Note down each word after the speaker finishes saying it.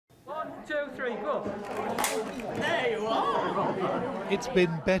2, 3, go. There you are. It's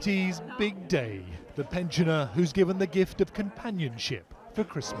been Betty's big day, the pensioner who's given the gift of companionship for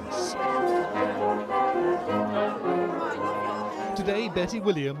Christmas. Today, Betty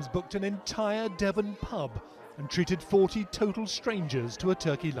Williams booked an entire Devon pub and treated 40 total strangers to a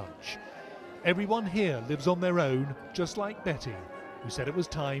turkey lunch. Everyone here lives on their own, just like Betty, who said it was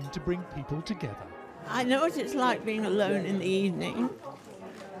time to bring people together. I know what it's like being alone in the evening.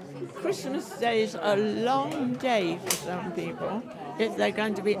 Christmas Day is a long day for some people if they're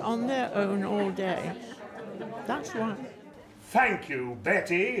going to be on their own all day. That's why. Thank you,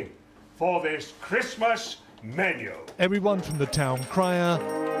 Betty, for this Christmas menu. Everyone from the town crier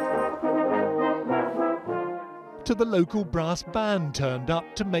to the local brass band turned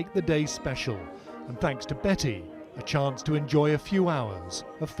up to make the day special. And thanks to Betty, a chance to enjoy a few hours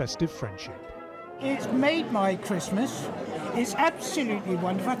of festive friendship. It's made my Christmas. It's absolutely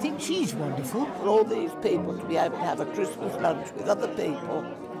wonderful. I think she's wonderful. For all these people to be able to have a Christmas lunch with other people,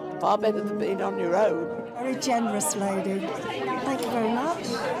 far better than being on your own. Very generous lady. Thank you very much.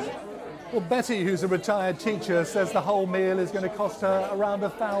 Well, Betty, who's a retired teacher, says the whole meal is going to cost her around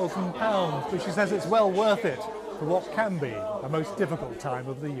 £1,000, but she says it's well worth it for what can be a most difficult time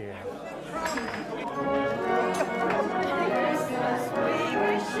of the year.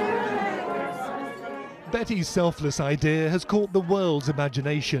 Betty's selfless idea has caught the world's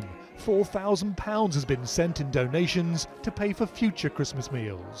imagination. £4,000 has been sent in donations to pay for future Christmas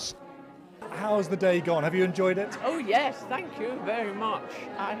meals. How's the day gone? Have you enjoyed it? Oh yes, thank you very much.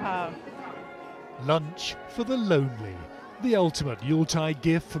 I have. Lunch for the lonely. The ultimate Yuletide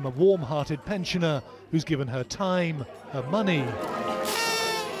gift from a warm-hearted pensioner who's given her time, her money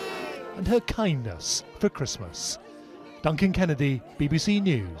and her kindness for Christmas. Duncan Kennedy, BBC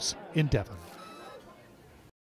News in Devon.